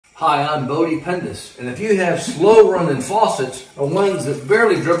Hi, I'm Bodie Pendus, and if you have slow-running faucets or ones that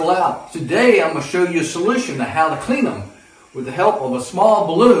barely dribble out, today I'm going to show you a solution to how to clean them with the help of a small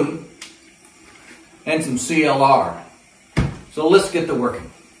balloon and some CLR. So let's get to working.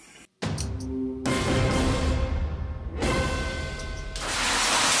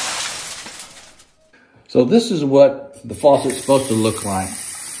 So this is what the faucet's supposed to look like.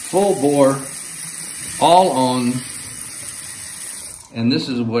 Full bore, all on. And this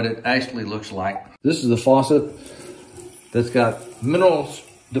is what it actually looks like. This is the faucet that's got mineral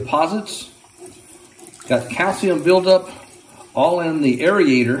deposits, got calcium buildup, all in the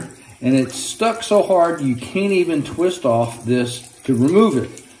aerator, and it's stuck so hard you can't even twist off this to remove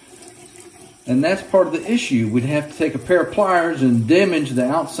it. And that's part of the issue. We'd have to take a pair of pliers and damage the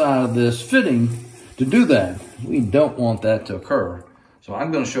outside of this fitting to do that. We don't want that to occur. So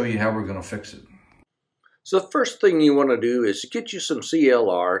I'm going to show you how we're going to fix it. So the first thing you want to do is get you some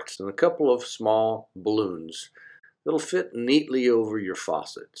CLR and a couple of small balloons that'll fit neatly over your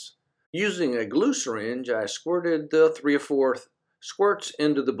faucets. Using a glue syringe, I squirted the 3 or 4 squirts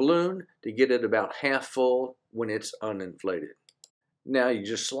into the balloon to get it about half full when it's uninflated. Now you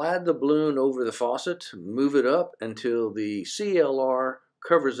just slide the balloon over the faucet, move it up until the CLR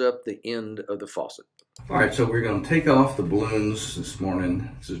covers up the end of the faucet. All right, so we're going to take off the balloons this morning.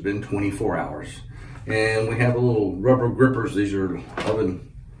 This has been 24 hours. And we have a little rubber grippers. These are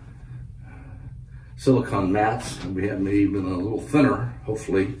oven silicone mats. We have maybe even a little thinner,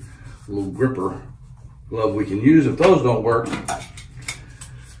 hopefully, a little gripper glove we can use. If those don't work,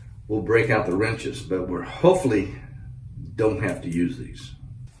 we'll break out the wrenches, but we're hopefully don't have to use these.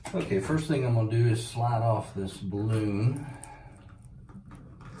 Okay, first thing I'm gonna do is slide off this balloon.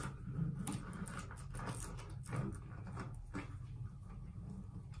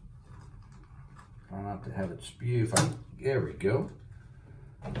 Try not to have it spew. There we go.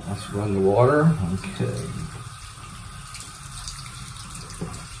 Let's run the water. Okay.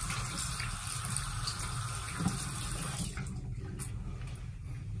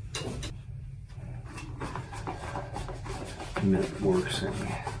 And it works.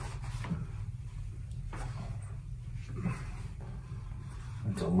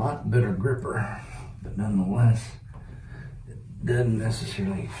 It's a lot better gripper, but nonetheless, it doesn't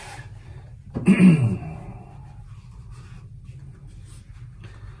necessarily Oh,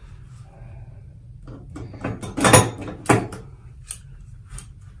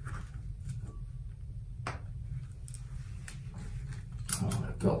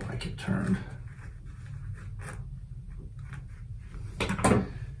 that felt like it turned. Yeah,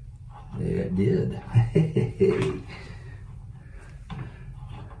 it did.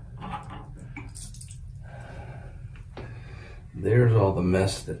 There's all the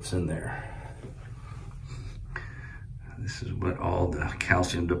mess that's in there. This is what all the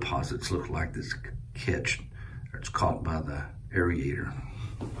calcium deposits look like. This catch, or it's caught by the aerator.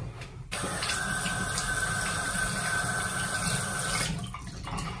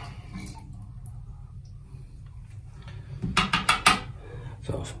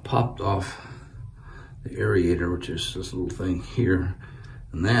 So I've popped off the aerator, which is this little thing here,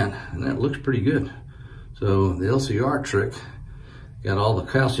 and that looks pretty good. So the LCR trick got all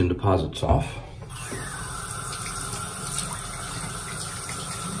the calcium deposits off.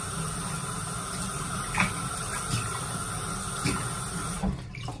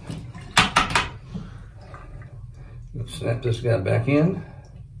 Let's snap this guy back in.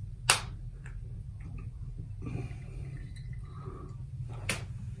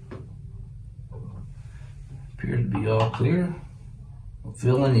 Appears to be all clear. We'll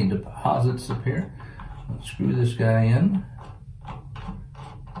fill any deposits up here. Let's screw this guy in.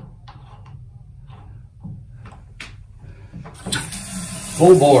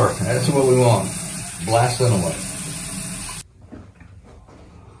 Full bore, that's what we want. Blasting away.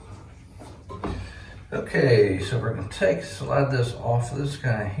 Okay, so we're going to slide this off of this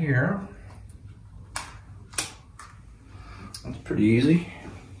guy here. That's pretty easy.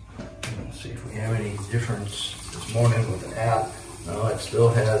 Let's see if we have any difference this morning with the app. No, it still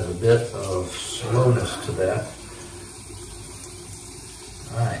has a bit of slowness to that.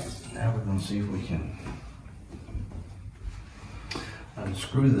 All right, now we're going to see if we can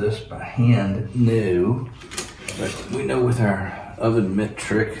unscrew this by hand. No, but we know with our oven mitt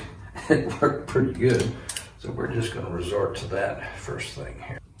trick, it worked pretty good. So we're just going to resort to that first thing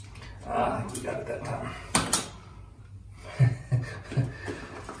here. I think we got it that time.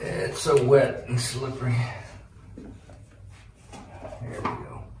 It's so wet and slippery. There we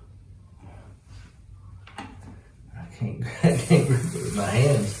go. I can't grip it with my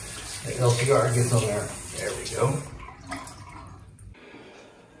hands. The LCR gets on there. There we go.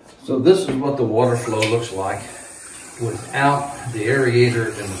 So this is what the water flow looks like without the aerator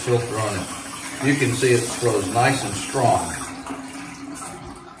and the filter on it. You can see it flows nice and strong.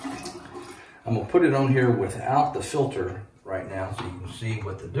 I'm gonna put it on here without the filter right now so you can see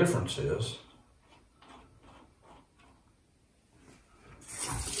what the difference is.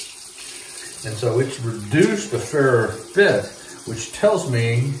 And so it's reduced a fair bit, which tells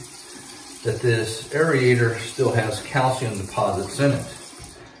me that this aerator still has calcium deposits in it.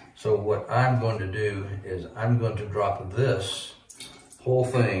 So what I'm going to do is I'm going to drop this whole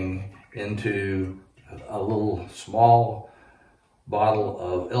thing into a little small bottle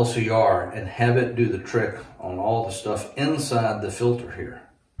of LCR and have it do the trick on all the stuff inside the filter here.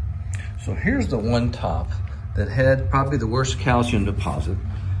 So here's the one top that had probably the worst calcium deposit.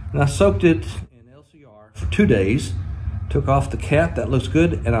 And I soaked it in LCR for 2 days, took off the cap, that looks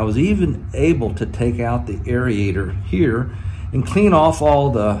good, and I was even able to take out the aerator here and clean off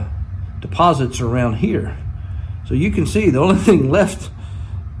all the deposits around here. So you can see the only thing left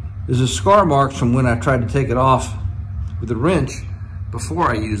is the scar marks from when I tried to take it off with a wrench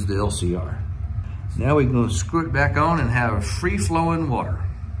before I used the LCR. Now we're going to screw it back on and have free-flowing water.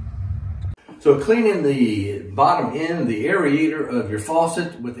 So cleaning the bottom end of the aerator of your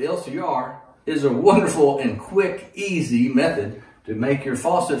faucet with the LCR is a wonderful and quick, easy method to make your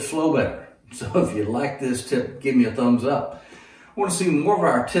faucet flow better. So if you like this tip, give me a thumbs up. Want to see more of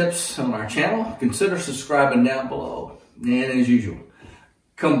our tips on our channel? Consider subscribing down below. And as usual,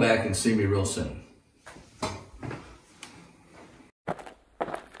 come back and see me real soon.